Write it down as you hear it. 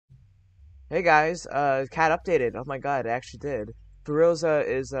Hey guys, cat updated. Oh my god, it actually did. Verilza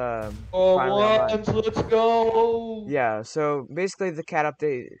is For finally online. once, let's go. Yeah, so basically the cat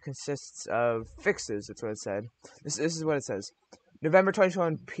update consists of fixes, that's what it said. This is what it says. November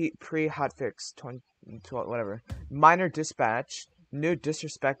 2021 pre-hot fix 2012 whatever. Minor dispatch, new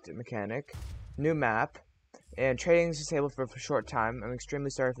disrespect mechanic, new map, and trading is disabled for a short time. I'm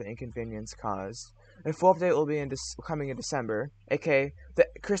extremely sorry for the inconvenience caused. A full update will be coming in December, aka the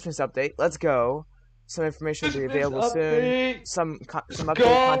Christmas update. Let's go. Some information will be Christmas available soon. update. Some Let's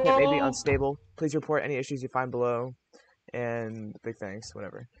updated content may be go. unstable. Please report any issues you find below. And big thanks,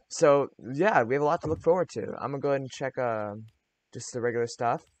 whatever. So yeah, we have a lot to look forward to. I'm gonna go ahead and check just the regular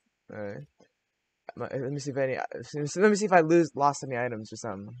stuff. Let me see if any. Let me see if I lost any items or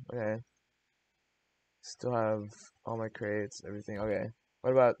something. Okay. Still have all my crates, everything. Okay.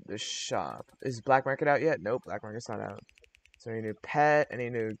 What about the shop? Is Black Market out yet? Nope, Black Market's not out. So any new pet,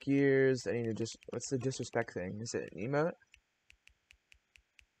 any new gears, any new what's the disrespect thing? Is it an emote?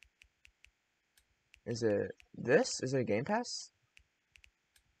 Is it this? Is it a Game Pass?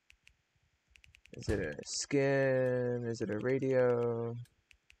 Is it a skin? Is it a radio?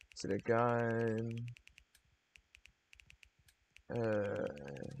 Is it a gun? Uh,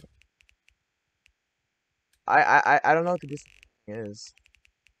 I don't know what the disrespect thing is.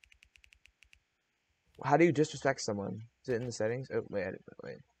 How do you disrespect someone? Is it in the settings? Oh wait.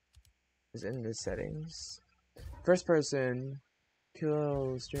 Is it in the settings? First person,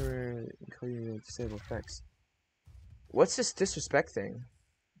 kill streamer, including disable effects. What's this disrespect thing?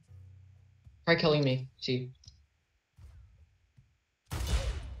 Try killing me. See.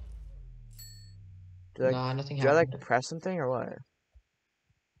 Do I like Nah, nothing do I like happened. press something or what?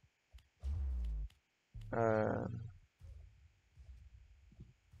 Um,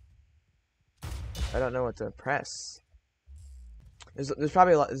 I don't know what to press. There's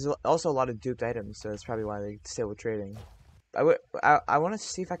probably there's also a lot of duped items, so that's probably why they disable trading. I want to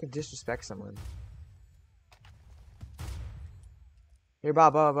see if I can disrespect someone. Here,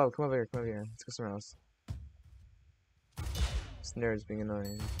 Bob, come over here. Let's go somewhere else. This nerd's being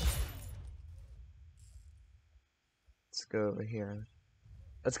annoying. Let's go over here.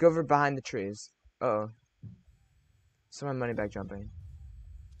 Let's go over behind the trees. Uh-oh. Some money back jumping.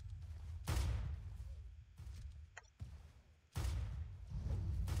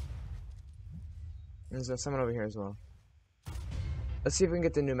 There's someone over here as well. Let's see if we can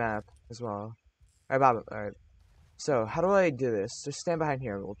get the new map as well. Alright, Bob. Alright. So, how do I do this? Just stand behind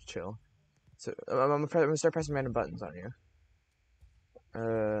here. We'll chill. So, I'm gonna start pressing random buttons on you.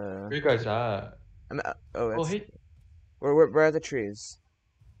 Where you guys at? Oh, Oh, that's... hey. Where are the trees?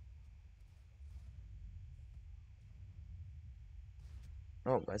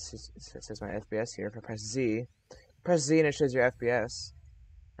 Oh, it says my FPS here. If I press Z and it shows your FPS.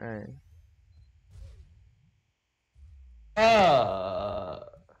 Alright. Uh,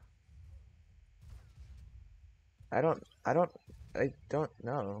 I don't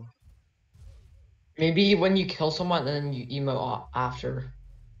know. Maybe when you kill someone, then you emo after.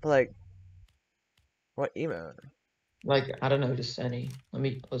 But like, what emote? Like, I don't know, just any.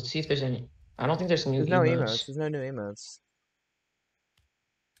 Let's see if there's any. I don't think there's new There's no emotes. emotes. There's no new emotes.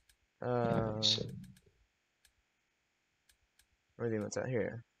 Yeah, Uh, so, where are the emotes at?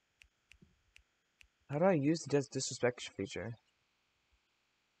 Here. How do I use the disrespect feature?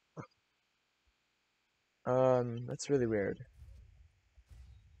 That's really weird.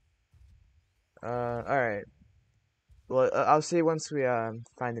 Alright. Well, I'll see once we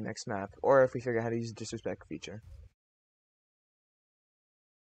find the next map, or if we figure out how to use the disrespect feature.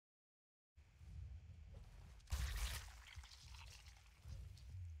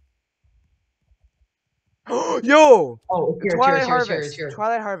 Yo! oh, it's here, it's here, Twilight it's here, it's here, it's Harvest! here.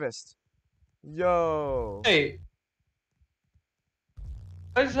 Twilight Harvest! Yo! Hey,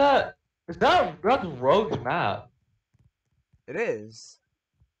 what is that? That's Rogue's map. It is.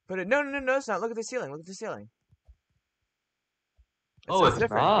 But no, it's not. Look at the ceiling. Look at the ceiling. Oh, It's it's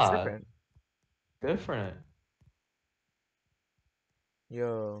different. It's not. different. Different.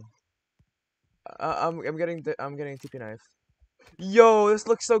 Yo. I'm getting a TP knife. Yo, this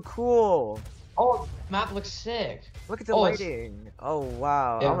looks so cool. Oh, map looks sick. Look at the Oh, it's lighting. Oh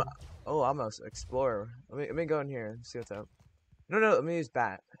wow. yeah. I'm a explorer. Let me go in here and see what's up. No, let me use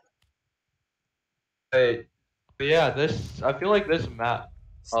bat. Hey, but yeah, I feel like this map.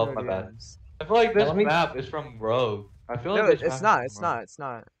 Oh, Snow my bad. dunes. I feel like Yeah, this map is from Rogue. I feel like No, this it's map is not. from It's Rogue. not. It's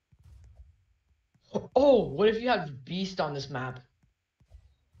not. Oh, what if you had Beast on this map?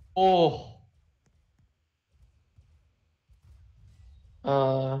 Oh,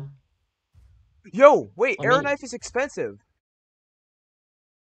 uh, Yo, wait. let Arrow me. knife is expensive.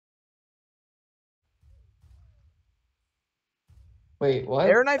 Wait, what?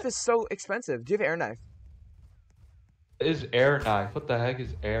 Air knife is so expensive. Do you have air knife? Is air knife? What the heck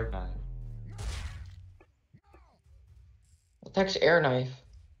is air knife? What the heck's air knife?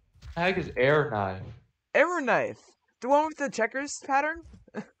 What the heck is air knife? Air knife. The one with the checkers pattern?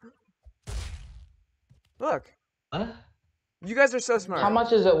 Look. What? You guys are so smart. How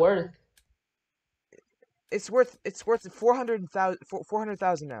much is it worth? It's worth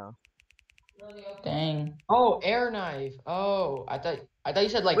 400,000 now. Dang. Oh, air knife. Oh, I thought you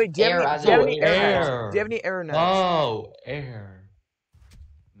said like Wait, do you air have as any in air air. knives? Do you have any air knives? Oh, air.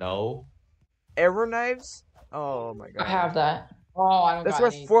 No. Arrow knives? Oh my god. I have that. Oh, I don't That's got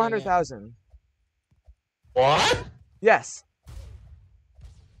worth anything. 400,000. What? Yes.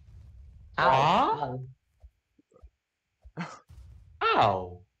 Ow.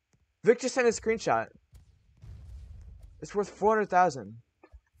 Ow. Vic just sent a screenshot. It's worth 400,000.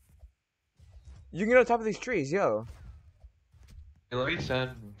 You can get on top of these trees, yo. Hey, let me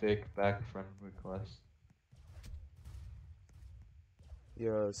send Vic back a friend request.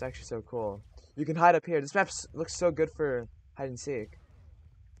 Yo, it's actually so cool. You can hide up here. This map looks so good for hide and seek.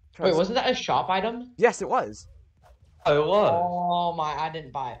 Wait, wasn't that a shop item? Yes, it was. Oh, it was. Oh my, I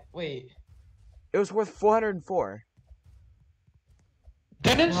didn't buy it. Wait. It was worth 404.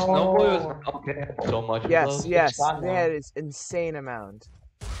 Didn't No. Snowboy was getting so much of Yes, those? yes. gone They now. had this insane amount.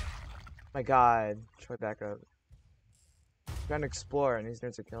 My god. Try back up. I'm trying to explore and these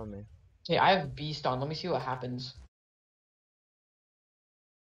nerds are killing me. Okay, I have beast on. Let me see what happens.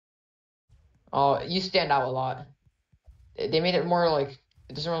 Oh, you stand out a lot. They made it more like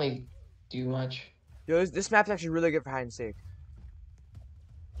it doesn't really do much. Yo, this map's actually really good for hide and seek.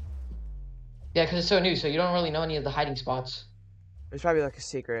 Yeah, because it's so new, so you don't really know any of the hiding spots. There's probably like a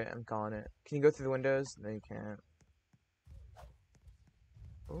secret, I'm calling it. Can you go through the windows? No, you can't.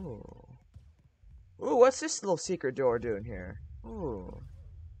 Ooh. Ooh, what's this little secret door doing here? Ooh.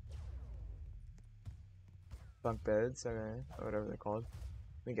 Bunk beds, okay. Or whatever they're called.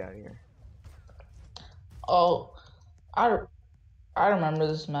 We got here. Oh, I remember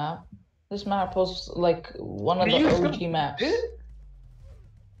this map. This map was like one of the OG maps.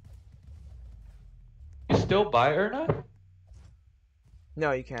 You still buy air knife?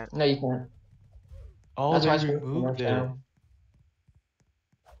 No, you can't. No, you can't. Oh, That's why it's they worth removed it. now.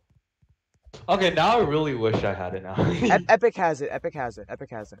 Okay, now I really wish I had it now. Epic has it. Epic has it. Epic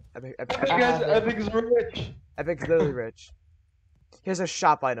has it. Epic has it. Epic's rich. Epic's literally rich. Here's a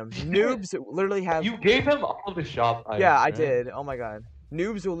shop item. Noobs literally have. You gave him all of the shop items. Yeah, I right? did. Oh my god.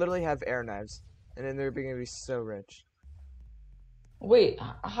 Noobs will literally have air knives, and then they're gonna be so rich. Wait,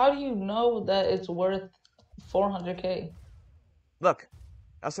 how do you know that it's worth 400K? Look,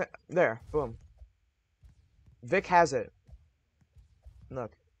 I'll say there. Boom. Vic has it.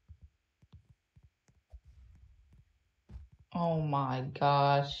 Look. Oh my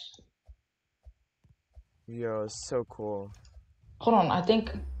gosh. Yo, it's so cool. Hold on, I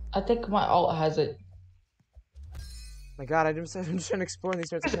think my alt has it. My god, I'm just trying to explore these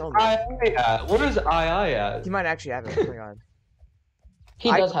nerds to kill me. II at? What is II at? He might actually have it. Oh my god. He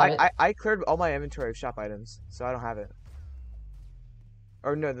does have it. I cleared all my inventory of shop items, so I don't have it.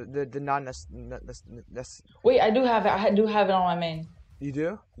 Or no, the non. Wait, I do have it. I do have it on my main. You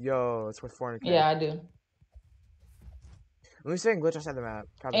do? Yo, it's worth 400K. Yeah, I do. Let me see if I can glitch outside the map.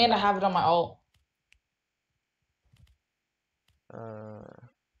 Probably And I not. have it on my alt.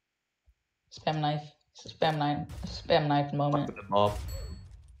 Spam knife. Spam knife moment. Fuck them up.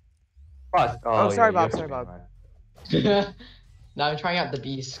 Plus, Oh, sorry, you Bob, have to sorry, be Bob. mine. No, I'm trying out the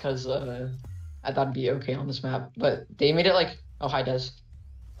beast because I thought it'd be okay on this map, but they made it like hi Des.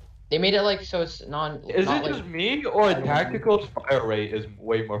 They made it like so it's Is not it like just me, or I a don't tactical fire rate is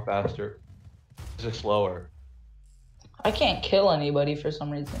way more faster? Is it slower? I can't kill anybody for some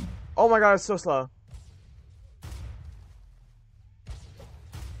reason. Oh my god, it's so slow.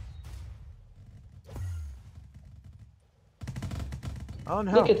 Oh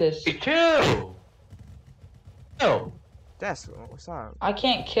no. Look at this. Hey, chill! No. Des, what's up? I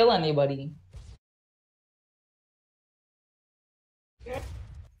can't kill anybody.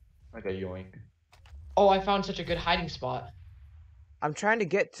 Like a yoink. oh I found such a good hiding spot. I'm trying to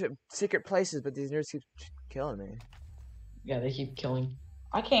get to secret places, but these nerds keep killing me. Yeah, they keep killing.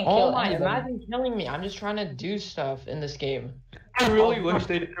 I can't Oh kill my! anybody. Imagine killing me. I'm just trying to do stuff in this game. I really wish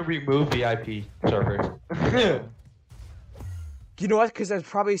they didn't remove VIP servers. You know what? Because there's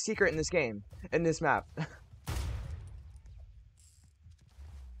probably a secret in this game, in this map. What's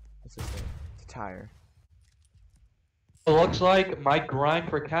this thing? It's a tire. It looks like my grind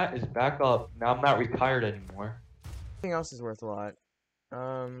for cat is back up. Now I'm not retired anymore. Everything else is worth a lot.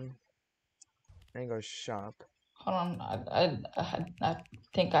 I can go shop. Hold on, I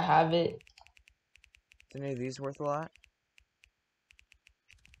think I have it. Is any of these worth a lot?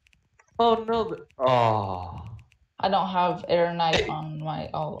 Oh no. Oh. I don't have air knife on my.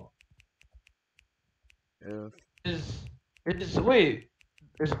 Oh, Oof. Wait,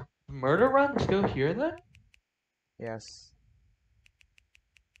 is Murder Run still here then? Yes.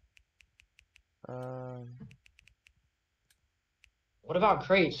 What about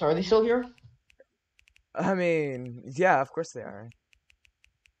crates? Are they still here? I mean, yeah, of course they are.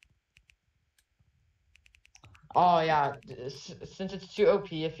 Oh yeah, since it's too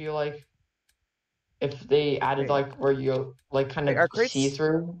OP, if you like, if they added Wait. like where you like kind Wait, of are crates- see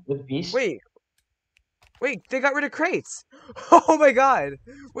through with beast. Wait, they got rid of crates. Oh my god.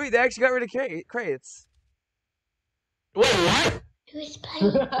 Wait, they actually got rid of crates. Wait, what? Who's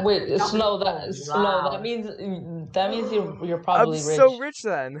playing? wait, Snow. Wow. That means you're I'm probably so rich. rich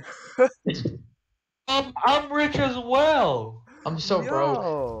then. I'm rich as well. I'm so broke.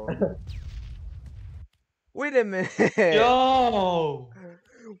 Yo. Wait a minute. Yo.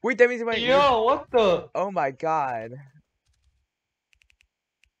 Wait, that means you might. Yo, what the? Oh my god.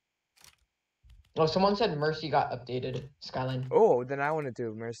 Oh, someone said Mercy got updated. Skyline. Oh, then I want to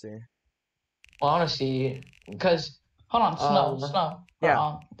do Mercy. Well, I want to see because Hold on, Snow.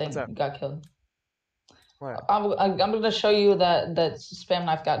 Yeah, Thing what's up? got killed. What? I'm gonna show you that spam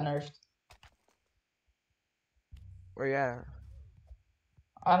knife got nerfed. Where you at?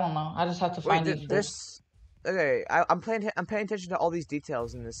 I don't know. I just have to find it. This. Okay, I'm paying attention to all these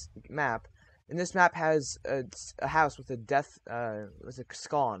details in this map, and this map has a house with a with a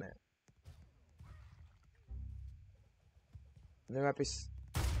skull on it. There might be.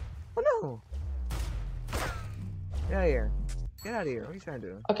 Oh no! Get out of here! Get out of here! What are you trying to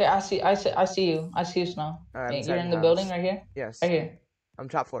do? Okay, I see you. I see you, Snow. Alright, I'm You're inside in the the building house. right here. Yes. Right here. I'm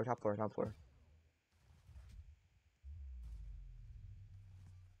top floor.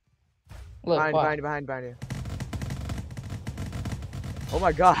 Look, watch. Behind you. Oh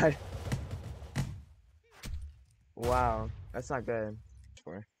my god! Wow, that's not good.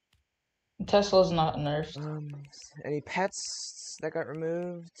 Tesla's not nerfed. Any pets that got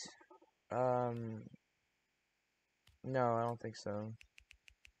removed? No, I don't think so.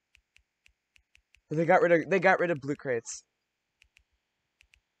 But they got rid of blue crates.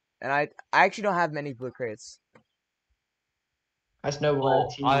 And I actually don't have many blue crates. I know Oh,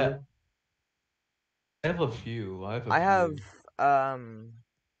 where I have a few. I have Oh,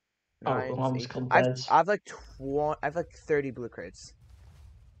 9, mom's 8 called I beds. have like 30 blue crates.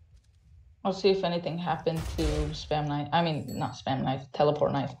 I'll see if anything happened to spam knife. I mean, not spam knife.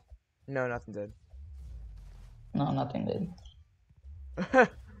 Teleport knife. No, nothing did. No, nothing did.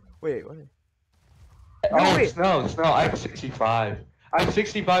 Wait, what? Oh, wait. Snow. I have 65. I have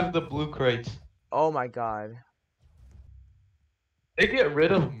 65 of the blue crates. Oh my god. They get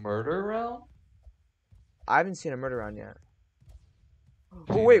rid of murder round? I haven't seen a murder round yet.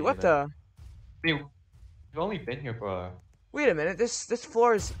 Oh wait, what the? I mean, we've only been here for. Wait a minute. This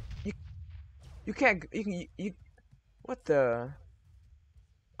floor is you can't what the?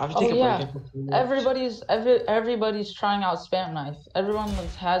 I have to take Oh a yeah, break in 15 minutes. everybody's trying out spam knife. Everyone that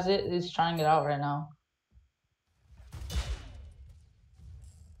has it is trying it out right now.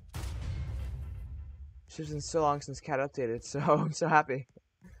 It's been so long since KAT updated, so I'm so happy.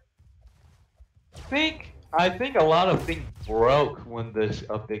 I think a lot of things broke when this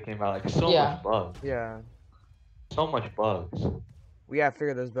update came out. Like so Yeah. much bugs. Yeah. So much bugs. We gotta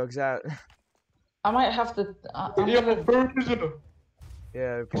figure those bugs out. I might have to. I'm Yeah, gonna, Berza.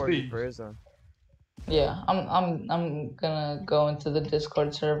 Yeah, poor Please. Berza. yeah, I'm gonna go into the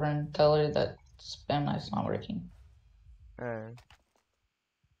Discord server and tell her that spam knife's not working. Alright.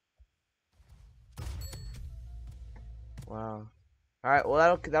 Wow. Alright,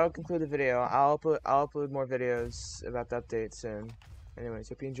 well that'll conclude the video. I'll upload more videos about the update soon. Anyways,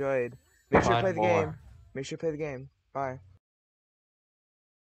 hope you enjoyed. Make sure to play the game. Make sure to play the game. Bye.